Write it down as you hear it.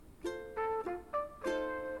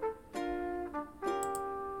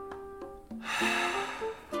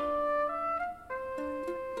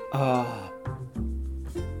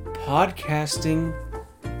Podcasting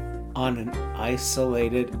on an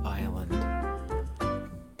isolated island.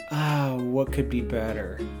 What could be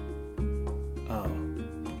better?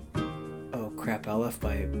 Oh crap, I left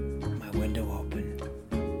my window open.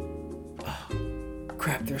 Oh,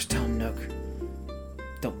 crap, there's Tom Nook.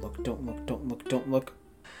 Don't look.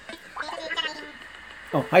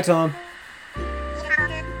 Oh, hi Tom.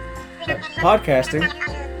 Podcasting.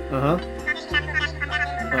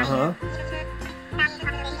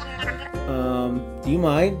 Do you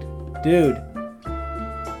mind? Dude,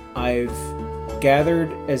 I've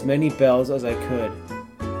gathered as many bells as I could.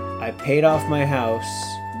 I paid off my house.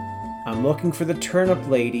 I'm looking for the turnip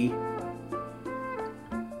lady.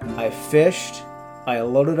 I fished. I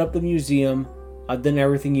loaded up the museum. I've done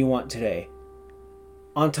everything you want today.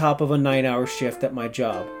 On top of a 9-hour shift at my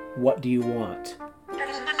job. What do you want?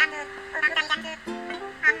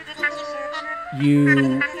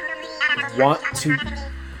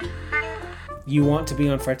 You want to be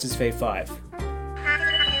on Fretz's Fave 5.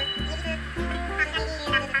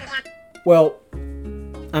 Well,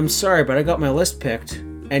 I'm sorry, but I got my list picked,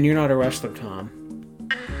 and you're not a wrestler, Tom.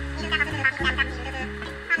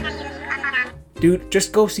 Dude,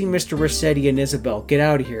 just go see Mr. Rossetti and Isabel. Get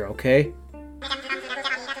out of here, okay?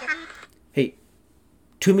 Hey,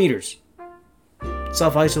 2 meters.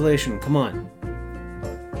 Self-isolation, come on.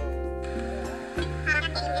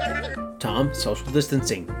 Tom, social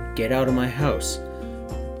distancing. Get out of my house.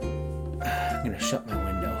 I'm gonna shut my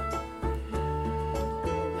window.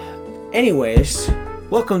 Anyways,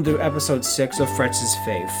 welcome to episode 6 of Fretz's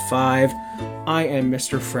Fave 5. I am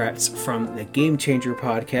Mr. Fretz from the Game Changer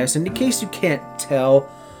podcast, and in case you can't tell,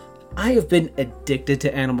 I have been addicted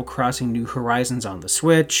to Animal Crossing New Horizons on the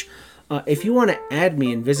Switch. If you want to add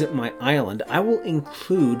me and visit my island, I will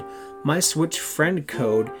include my Switch friend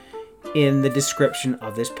code in the description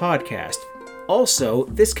of this podcast. Also,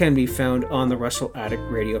 this can be found on the Russell Addict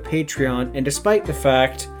Radio Patreon, and despite the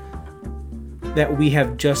fact that we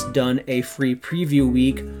have just done a free preview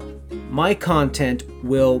week, my content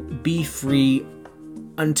will be free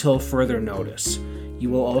until further notice. You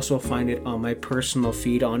will also find it on my personal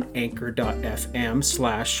feed on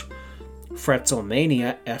anchor.fm/Fretzelmania, Fretzle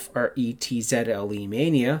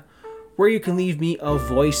Mania, where you can leave me a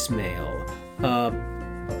voicemail.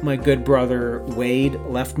 My good brother Wade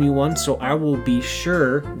left me one, so I will be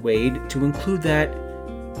sure, Wade, to include that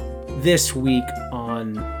this week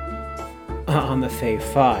on the Fave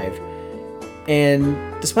 5. And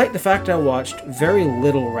despite the fact I watched very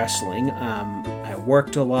little wrestling, I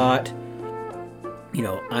worked a lot. You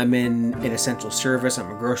know, I'm in an essential service. I'm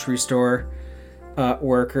a grocery store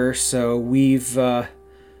worker, so we've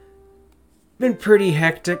been pretty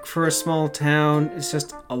hectic for a small town. It's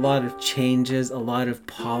just a lot of changes, a lot of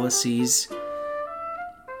policies.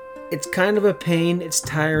 It's kind of a pain, it's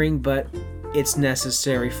tiring, but it's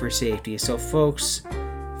necessary for safety. So folks,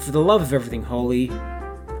 for the love of everything holy,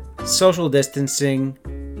 social distancing,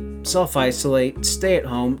 self-isolate, stay at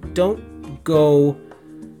home, don't go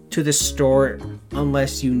to the store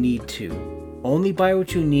unless you need to. Only buy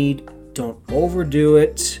what you need, don't overdo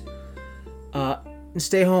it, and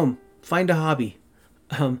stay home. Find a hobby.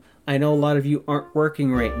 I know a lot of you aren't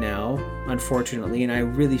working right now, unfortunately, and I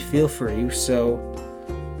really feel for you, so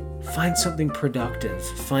find something productive.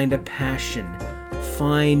 Find a passion.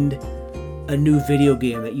 Find a new video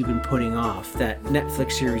game that you've been putting off, that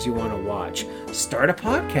Netflix series you want to watch. Start a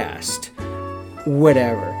podcast.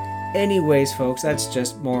 Whatever. Anyways, folks, that's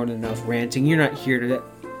just more than enough ranting. You're not here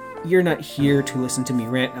to listen to me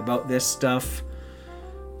rant about this stuff.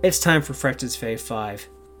 It's time for Fretz's Fave 5.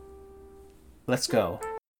 Let's go.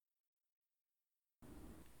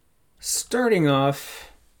 Starting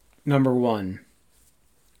off, number 1,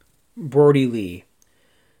 Brodie Lee.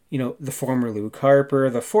 You know, the former Luke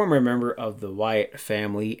Harper, the former member of the Wyatt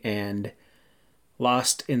family, and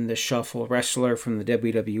Lost in the Shuffle wrestler from the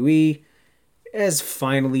WWE, has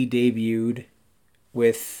finally debuted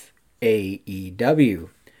with AEW.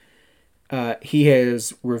 He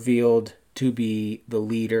has revealed to be the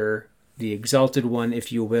leader, the exalted one,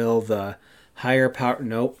 if you will, the higher power.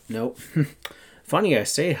 Nope. Funny I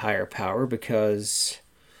say higher power because,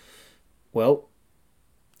 well,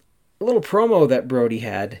 a little promo that Brodie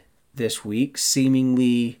had this week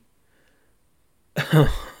seemingly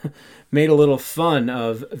made a little fun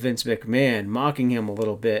of Vince McMahon, mocking him a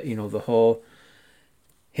little bit. You know, the whole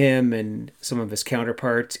him and some of his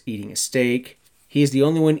counterparts eating a steak. He's the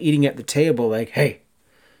only one eating at the table like, hey,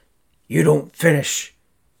 you don't finish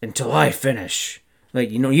until I finish.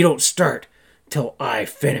 Like, you know, you don't start till I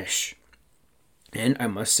finish. And I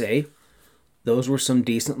must say, those were some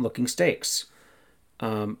decent looking steaks.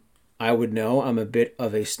 I would know I'm a bit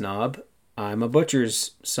of a snob. I'm a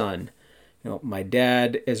butcher's son. My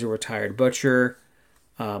dad is a retired butcher.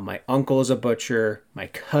 My uncle is a butcher. My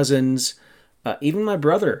cousins, even my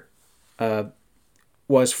brother,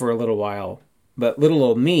 was for a little while. But little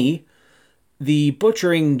old me, the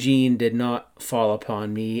butchering gene did not fall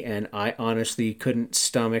upon me, and I honestly couldn't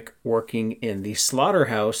stomach working in the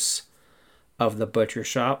slaughterhouse of the butcher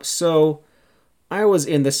shop. So I was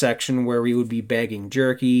in the section where we would be bagging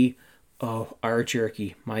jerky. Oh, our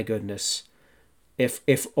jerky, my goodness.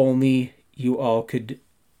 If only you all could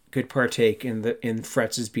partake in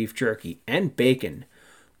Fretz's beef jerky and bacon.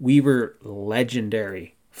 We were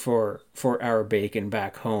legendary for our bacon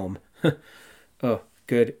back home. Oh,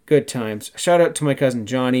 good times. Shout out to my cousin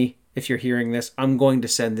Johnny. If you're hearing this, I'm going to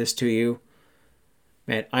send this to you.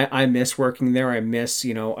 Man, I miss working there. I miss,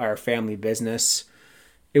 our family business.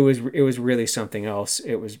 It was really something else.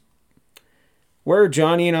 It was where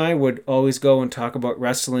Johnny and I would always go and talk about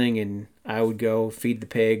wrestling, and I would go feed the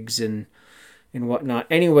pigs and whatnot.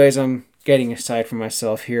 Anyways, I'm getting aside from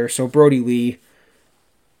myself here. So Brody Lee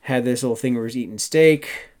had this little thing where he was eating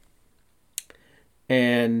steak,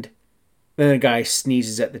 and then a guy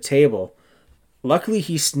sneezes at the table. Luckily,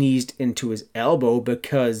 he sneezed into his elbow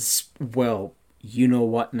because, well,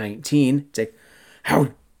 19. It's like,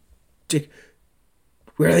 how did...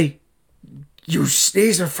 Really? You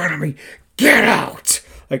sneeze in front of me? Get out!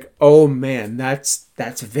 Like, oh man, that's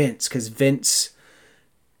Vince, because Vince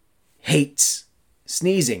hates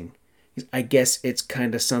sneezing. I guess it's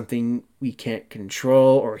kind of something we can't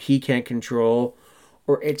control, or he can't control,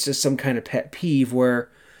 or it's just some kind of pet peeve where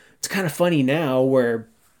it's kind of funny now where,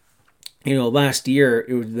 last year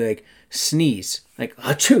it was like sneeze, like,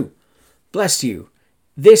 achoo, bless you.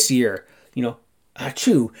 This year,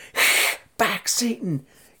 achoo, back Satan,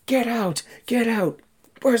 get out,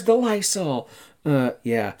 where's the Lysol?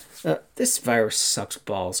 This virus sucks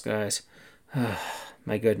balls, guys.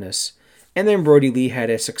 My goodness. And then Brody Lee had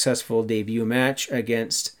a successful debut match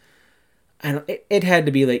against, it had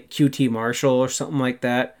to be like QT Marshall or something like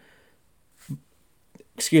that.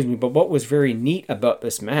 Excuse me, but what was very neat about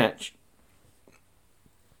this match,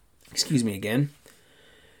 excuse me again,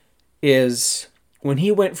 is when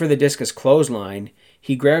he went for the discus clothesline,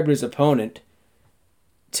 he grabbed his opponent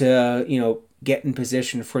to, get in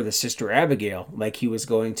position for the Sister Abigail, like he was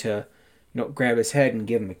going to, grab his head and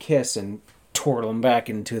give him a kiss and twirl him back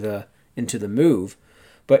into the move.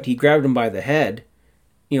 But he grabbed him by the head,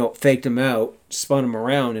 faked him out, spun him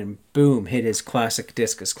around, and boom, hit his classic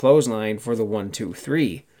discus clothesline for the 1, 2,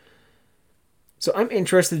 3. So I'm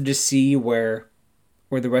interested to see where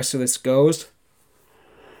the rest of this goes.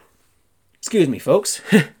 Excuse me, folks.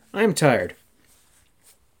 I'm tired.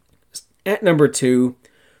 At number 2,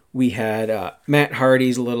 we had Matt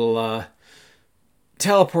Hardy's little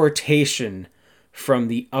teleportation from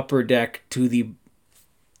the upper deck to the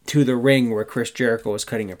ring where Chris Jericho was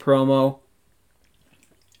cutting a promo.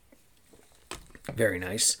 Very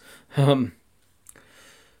nice. And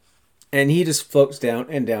he just floats down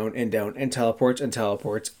and down and down and teleports and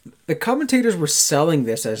teleports. The commentators were selling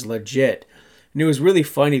this as legit. And it was really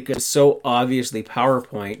funny because it's so obviously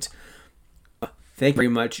PowerPoint. Thank you very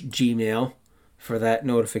much, Gmail, for that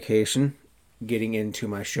notification. Getting into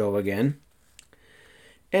my show again.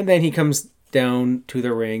 And then he comes down to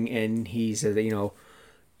the ring and he says,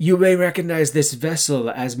 you may recognize this vessel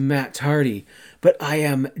as Matt Hardy, but I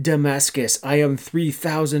am Damascus. I am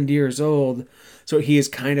 3,000 years old. So he is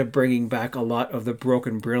kind of bringing back a lot of the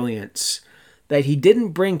broken brilliance that he didn't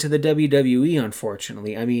bring to the WWE,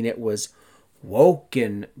 unfortunately. I mean, it was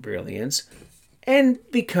woken brilliance. And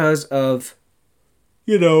because of,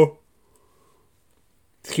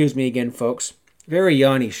 excuse me again, folks, very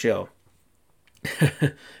Yanni show.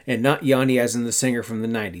 And not Yanni as in the singer from the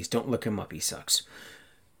 90s. Don't look him up, he sucks.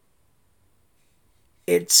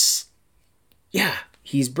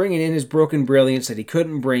 He's bringing in his broken brilliance that he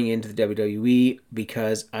couldn't bring into the WWE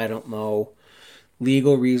because, I don't know,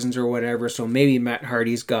 legal reasons or whatever. So maybe Matt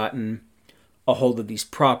Hardy's gotten a hold of these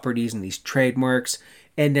properties and these trademarks,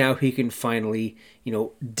 and now he can finally,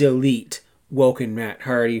 delete woken Matt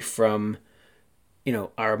Hardy from,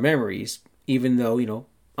 our memories. Even though,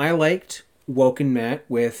 I liked woken Matt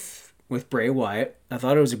with Bray Wyatt. I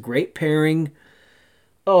thought it was a great pairing.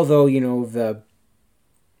 Although, not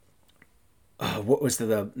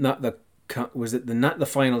the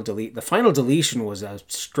final delete? The final deletion was a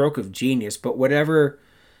stroke of genius, but whatever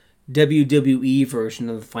WWE version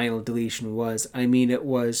of the final deletion was, I mean, it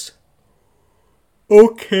was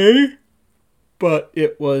okay, but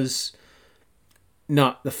it was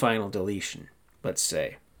not the final deletion, let's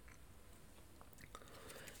say.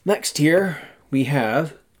 Next here, we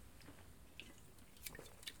have,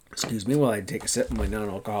 excuse me while I take a sip of my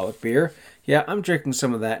non-alcoholic beer. Yeah, I'm drinking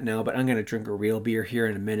some of that now, but I'm going to drink a real beer here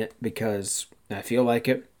in a minute because I feel like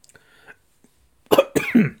it.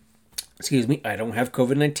 Excuse me, I don't have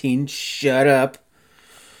COVID-19. Shut up.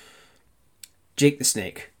 Jake the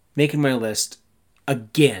Snake, making my list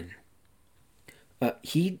again.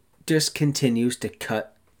 He just continues to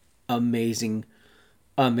cut amazing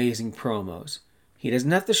promos. He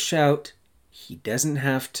doesn't have to shout. He doesn't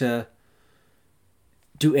have to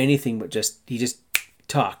do anything but he just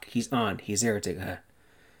talk. He's on. He's there. It's like,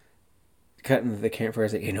 cutting the campfire.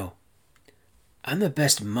 It's like, I'm the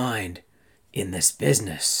best mind in this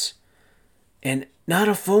business. And not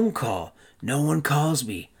a phone call. No one calls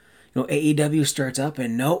me. AEW starts up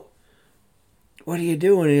and no. What are you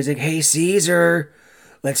doing? And he's like, hey, Caesar,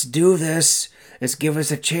 let's do this. Let's give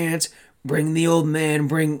us a chance. Bring the old man.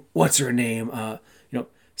 Bring, what's her name?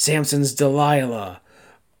 Samson's Delilah.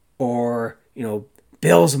 Or,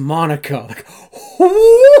 Bill's Monica. Like,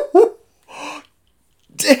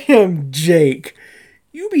 damn, Jake.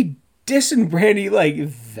 You be dissing Brandy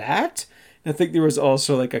like that? I think there was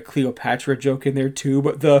also like a Cleopatra joke in there too.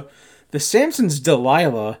 But the Samson's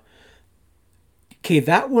Delilah... Okay,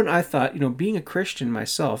 that one I thought, being a Christian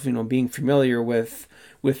myself, being familiar with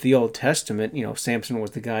the Old Testament, Samson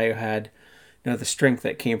was the guy who had, the strength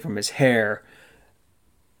that came from his hair.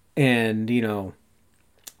 And,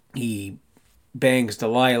 he bangs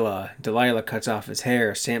Delilah. Delilah cuts off his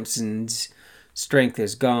hair. Samson's strength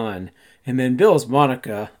is gone. And then Bill's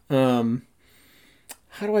Monica. How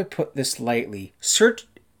do I put this lightly?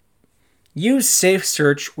 Use safe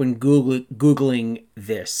search when Googling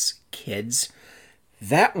this, kids.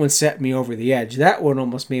 That one set me over the edge. That one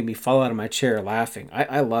almost made me fall out of my chair laughing.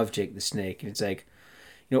 I love Jake the Snake. And it's like,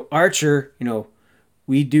 Archer,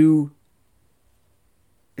 we do...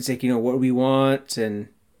 It's like, what we want. And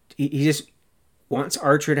he just wants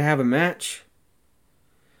Archer to have a match.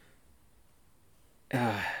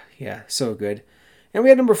 Yeah, so good. And we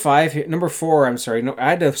had number 4, I'm sorry. No, I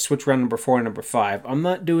had to switch around number 4 and number 5. I'm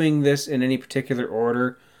not doing this in any particular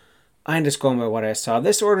order. I'm just going by what I saw.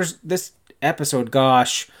 This episode,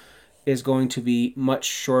 gosh, is going to be much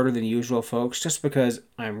shorter than usual, folks, just because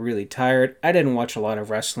I'm really tired. I didn't watch a lot of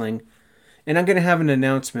wrestling. And I'm going to have an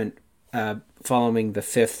announcement following the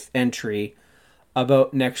 5th entry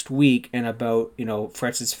about next week and about,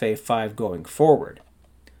 Fretz's Fave 5 going forward.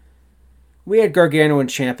 We had Gargano and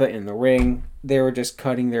Ciampa in the ring. They were just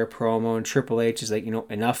cutting their promo, and Triple H is like,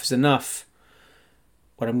 enough is enough.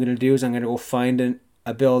 What I'm going to do is I'm going to go find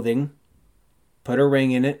a building, put a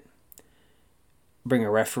ring in it, bring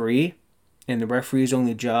a referee, and the referee's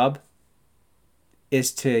only job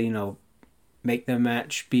is to, make the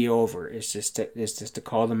match be over. It's just to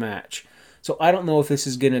call the match. So I don't know if this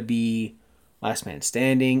is going to be Last Man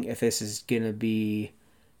Standing, if this is going to be,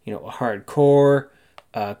 a hardcore.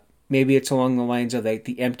 Maybe it's along the lines of like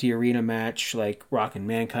the empty arena match like Rock and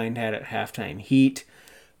Mankind had at Halftime Heat.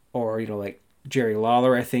 Or, like Jerry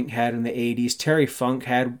Lawler, I think, had in the 80s. Terry Funk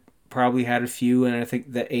probably had a few, and I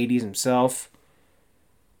think the 80s himself.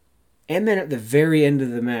 And then at the very end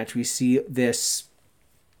of the match, we see this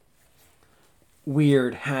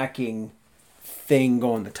weird hacking thing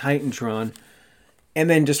going to Titantron. And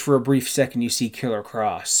then just for a brief second, you see Killer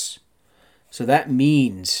Kross. So that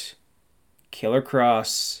means Killer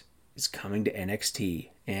Kross is coming to NXT.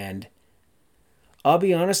 And I'll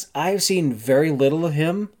be honest, I've seen very little of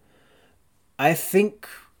him. I think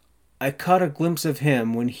I caught a glimpse of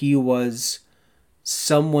him when he was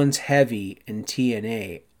someone's heavy in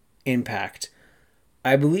TNA Impact.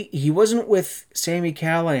 I believe he wasn't with Sami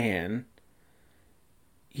Callihan.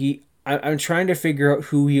 I'm trying to figure out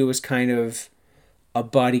who he was kind of a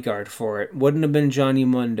bodyguard for. It wouldn't have been Johnny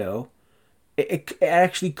Mundo. It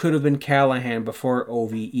actually could have been Callihan before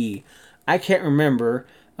OVE. I can't remember.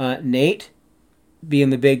 Nate,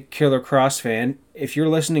 being the big Killer Kross fan, if you're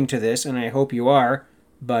listening to this, and I hope you are,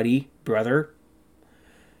 buddy, brother,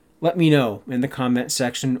 let me know in the comment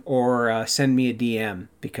section or send me a DM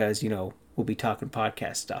because, we'll be talking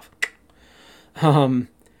podcast stuff.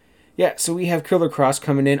 Yeah, so we have Killer Kross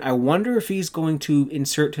coming in. I wonder if he's going to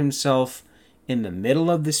insert himself in the middle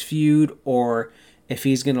of this feud or if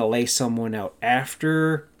he's going to lay someone out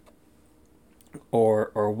after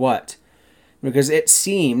or what. Because it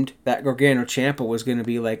seemed that Gargano Ciampa was going to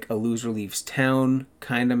be like a loser leaves town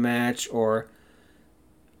kind of match, or,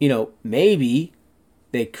 maybe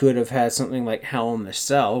they could have had something like Hell in the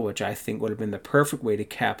Cell, which I think would have been the perfect way to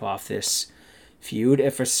cap off this feud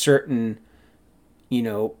if a certain,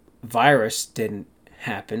 virus didn't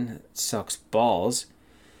happen. It sucks balls.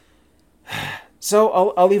 So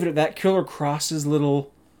I'll leave it at that. Killer Cross's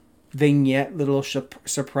little vignette, little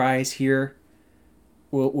surprise here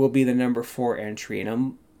will be the number 4 entry,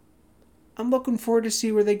 and I'm looking forward to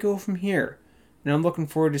see where they go from here. And I'm looking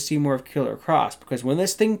forward to see more of Killer Cross, because when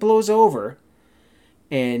this thing blows over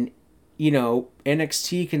and,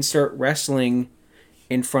 NXT can start wrestling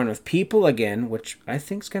in front of people again, which I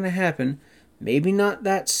think is going to happen, maybe not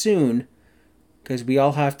that soon, because we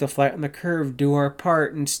all have to flatten the curve, do our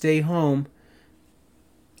part, and stay home.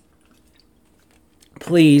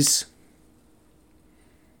 Please.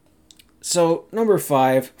 So, number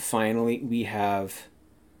 5, finally, we have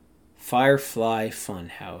Firefly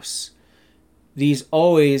Funhouse. These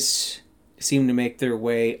always seem to make their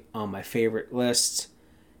way on my favorite lists,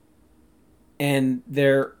 and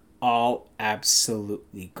they're all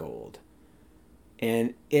absolutely gold.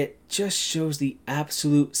 And it just shows the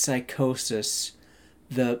absolute psychosis,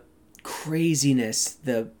 the craziness,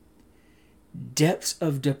 the depths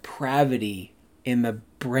of depravity in the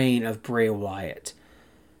brain of Bray Wyatt.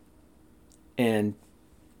 And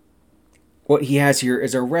what he has here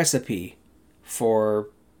is a recipe for,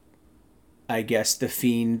 I guess, the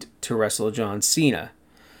Fiend to wrestle John Cena.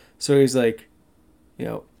 So he's like,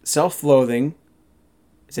 self-loathing.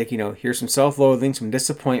 It's like, here's some self-loathing, some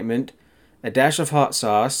disappointment, a dash of hot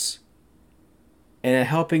sauce, and a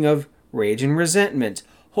helping of rage and resentment.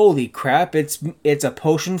 Holy crap, it's a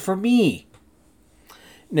potion for me.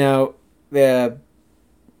 Now, the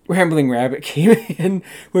Rambling Rabbit came in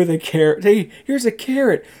with a carrot. Hey, here's a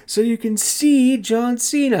carrot so you can see John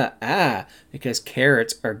Cena. Because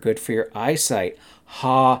carrots are good for your eyesight.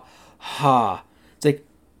 Ha, ha. It's like,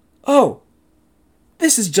 oh,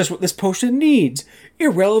 this is just what this potion needs.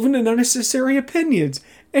 Irrelevant and unnecessary opinions.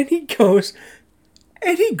 And he goes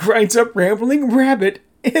and he grinds up Rambling Rabbit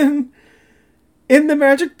in the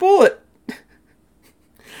magic bullet.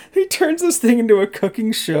 He turns this thing into a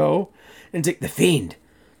cooking show. And it's like, the Fiend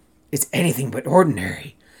is anything but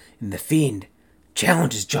ordinary. And the Fiend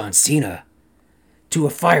challenges John Cena to a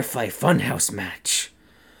Firefly Funhouse match.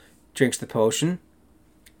 Drinks the potion.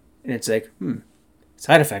 And it's like,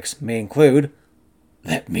 side effects may include,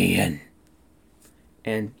 let me in.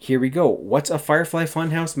 And here we go. What's a Firefly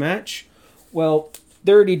Funhouse match? Well,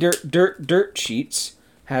 Dirty Dirt Sheets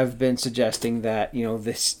have been suggesting that,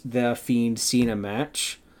 the Fiend Cena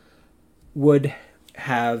match would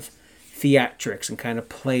have theatrics and kind of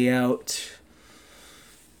play out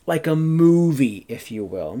like a movie, if you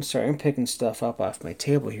will. I'm sorry, I'm picking stuff up off my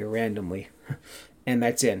table here randomly. And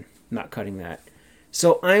that's in. I'm not cutting that.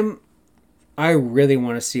 So I really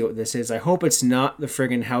want to see what this is. I hope it's not the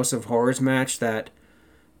friggin' House of Horrors match that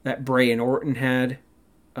Bray and Orton had.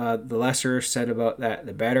 The lesser said about that,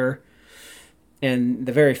 the better. And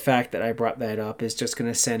the very fact that I brought that up is just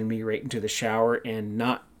going to send me right into the shower, and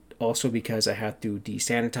not also because I have to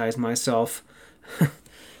desanitize myself.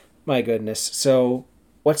 My goodness. So,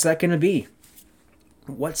 what's that going to be?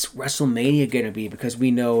 What's WrestleMania going to be? Because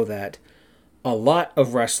we know that a lot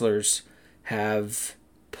of wrestlers have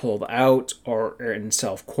pulled out or are in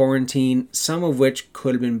self-quarantine, some of which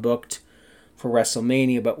could have been booked for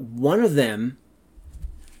WrestleMania, but one of them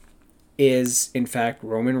is, in fact,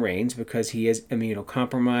 Roman Reigns, because he is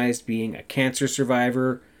immunocompromised, being a cancer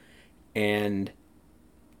survivor, and,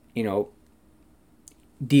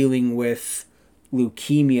 dealing with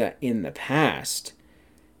leukemia in the past.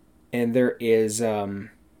 And there is no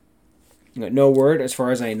word, as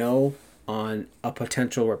far as I know, on a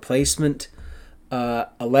potential replacement.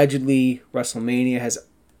 Allegedly, WrestleMania has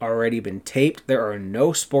already been taped. There are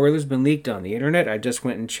no spoilers been leaked on the internet. I just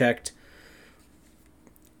went and checked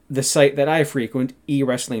the site that I frequent,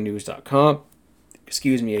 eWrestlingNews.com.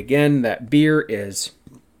 Excuse me again, that beer is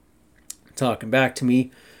talking back to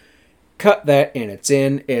me. Cut that, and it's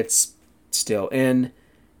in. It's still in.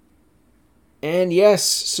 And yes,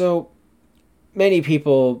 so many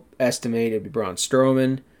people estimate it'd be Braun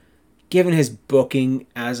Strowman. Given his booking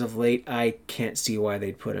as of late, I can't see why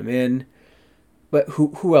they'd put him in. But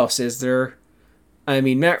who else is there? I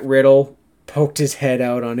mean, Matt Riddle poked his head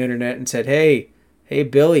out on internet and said, Hey,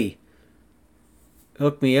 Billy,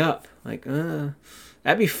 hook me up. Like, that'd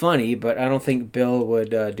be funny, but I don't think Bill would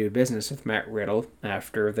do business with Matt Riddle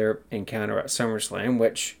after their encounter at SummerSlam,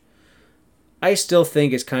 which I still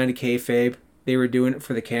think is kind of kayfabe. They were doing it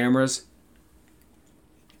for the cameras.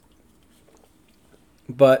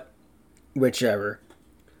 But whichever.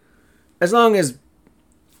 As long as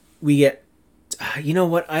we get... You know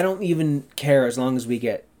what? I don't even care as long as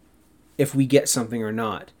if we get something or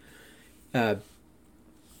not.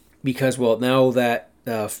 Because, well, now that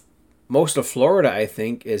most of Florida, I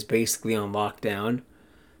think, is basically on lockdown.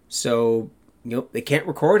 So, they can't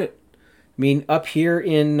record it. I mean, up here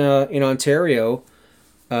in Ontario,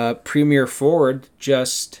 Premier Ford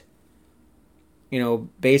just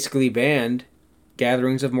basically banned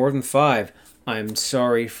gatherings of more than 5. I'm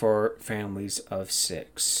sorry for families of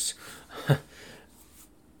 6.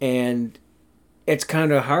 And it's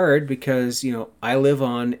kind of hard because, I live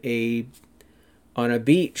on a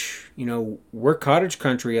beach. We're cottage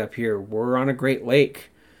country up here. We're on a Great Lake.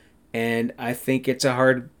 And I think it's a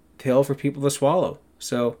hard pill for people to swallow.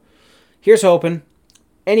 So here's hoping.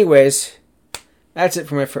 Anyways, that's it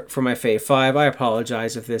for my Fave 5. I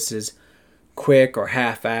apologize if this is quick or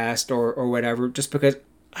half-assed or whatever, just because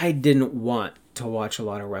I didn't want to watch a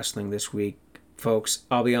lot of wrestling this week, folks.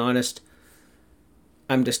 I'll be honest.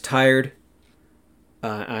 I'm just tired.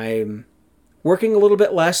 I'm working a little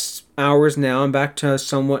bit less hours now. I'm back to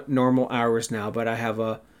somewhat normal hours now, but I have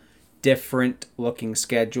a different looking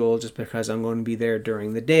schedule just because I'm going to be there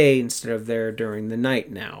during the day instead of there during the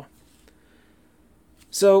night now.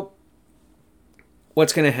 So,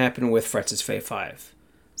 what's going to happen with Fretz's Fave 5?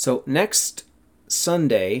 So, next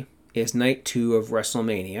Sunday is night 2 of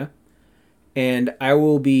WrestleMania, and I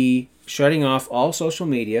will be shutting off all social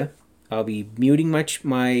media. I'll be muting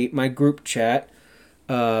my group chat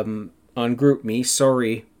on GroupMe.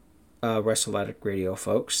 Sorry, WrestleAddict Radio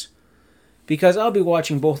folks. Because I'll be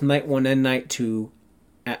watching both Night 1 and Night 2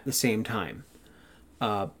 at the same time.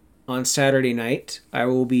 On Saturday night, I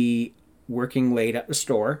will be working late at the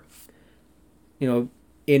store,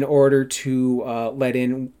 in order to let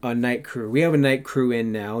in a night crew. We have a night crew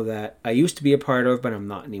in now that I used to be a part of, but I'm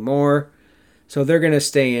not anymore. So they're going to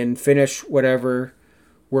stay in, finish whatever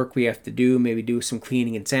work we have to do, maybe do some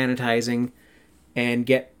cleaning and sanitizing, and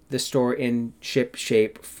get the store in ship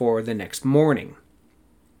shape for the next morning.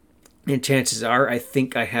 And chances are, I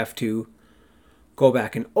think I have to go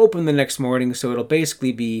back and open the next morning, so it'll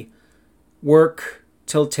basically be work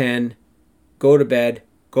till 10, go to bed,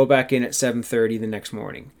 go back in at 7:30 the next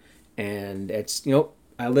morning. And it's,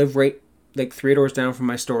 I live right like 3 doors down from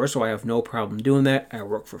my store, so I have no problem doing that. I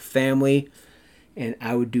work for family, and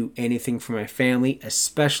I would do anything for my family,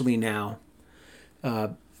 especially now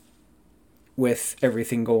with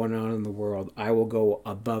everything going on in the world. I will go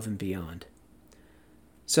above and beyond.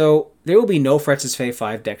 So there will be no Fretz's Fave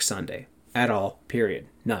 5 next Sunday at all, period.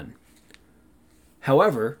 None.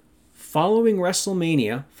 However, following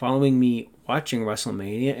me watching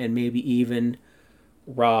WrestleMania, and maybe even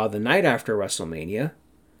Raw the night after WrestleMania,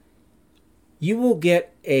 you will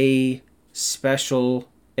get a special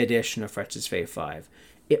edition of Fretz's Fave 5.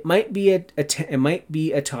 It might be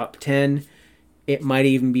a top 10. It might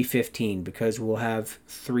even be 15 because we'll have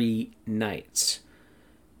 3 nights.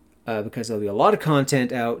 Because there'll be a lot of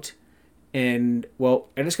content out, and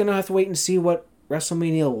I'm just gonna have to wait and see what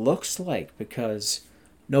WrestleMania looks like, because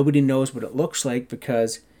nobody knows what it looks like,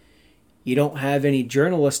 because you don't have any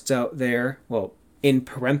journalists out there, well, in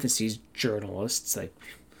parentheses, journalists like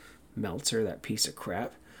Meltzer, that piece of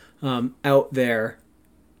crap, out there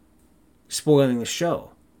spoiling the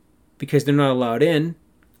show, because they're not allowed in.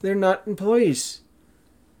 They're not employees.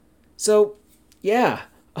 So, yeah,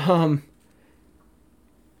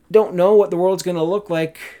 don't know what the world's going to look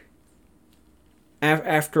like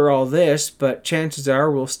after all this, but chances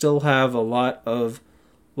are we'll still have a lot of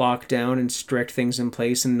lockdown and strict things in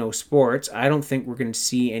place and no sports. I don't think we're going to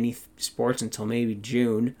see any sports until maybe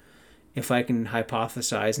June, if I can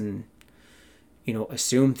hypothesize and,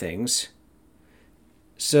 assume things.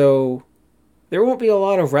 So there won't be a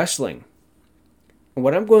lot of wrestling. And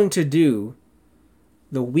what I'm going to do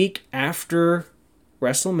the week after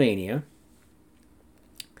WrestleMania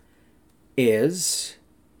is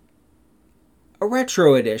a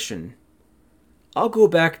retro edition. I'll go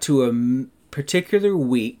back to a particular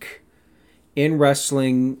week in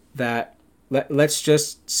wrestling that, let's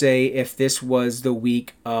just say if this was the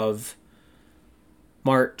week of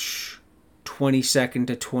March 22nd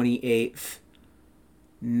to 28th,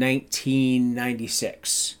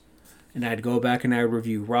 1996. And I'd go back and I'd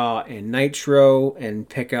review Raw and Nitro and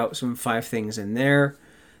pick out some 5 things in there.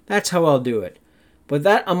 That's how I'll do it.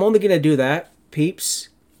 But I'm only going to do that, peeps,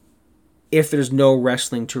 if there's no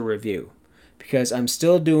wrestling to review. Because I'm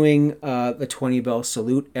still doing the 20 Bell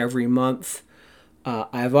Salute every month.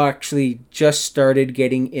 I've actually just started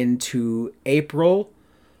getting into April,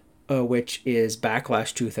 which is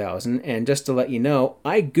Backlash 2000. And just to let you know,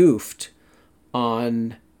 I goofed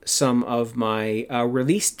on some of my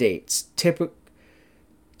release dates.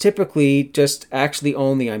 Typically, just actually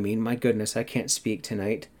only, my goodness, I can't speak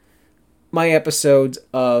tonight, my episodes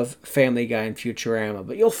of Family Guy and Futurama,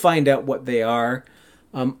 but you'll find out what they are.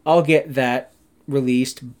 I'll get that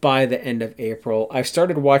released by the end of April. I've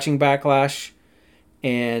started watching Backlash,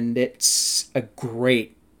 And it's a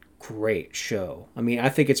great show. I mean, I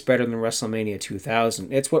think it's better than WrestleMania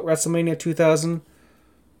 2000. It's what WrestleMania 2000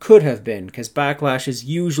 could have been, because Backlash is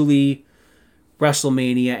usually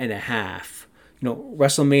WrestleMania and a half.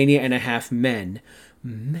 WrestleMania and a half men.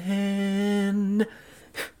 Men.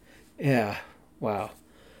 Yeah, wow.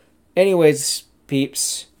 Anyways,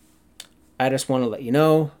 peeps, I just want to let you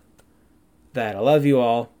know that I love you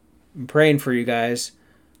all. I'm praying for you guys.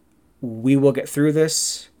 We will get through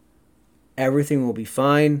this. Everything will be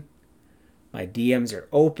fine. My DMs are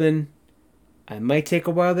open. I might take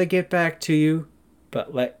a while to get back to you,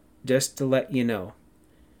 but just to let you know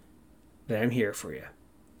that I'm here for you.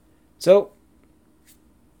 So,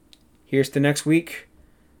 here's to next week.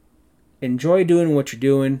 Enjoy doing what you're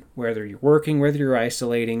doing, whether you're working, whether you're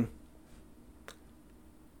isolating.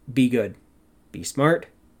 Be good. Be smart.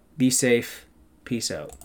 Be safe. Peace out.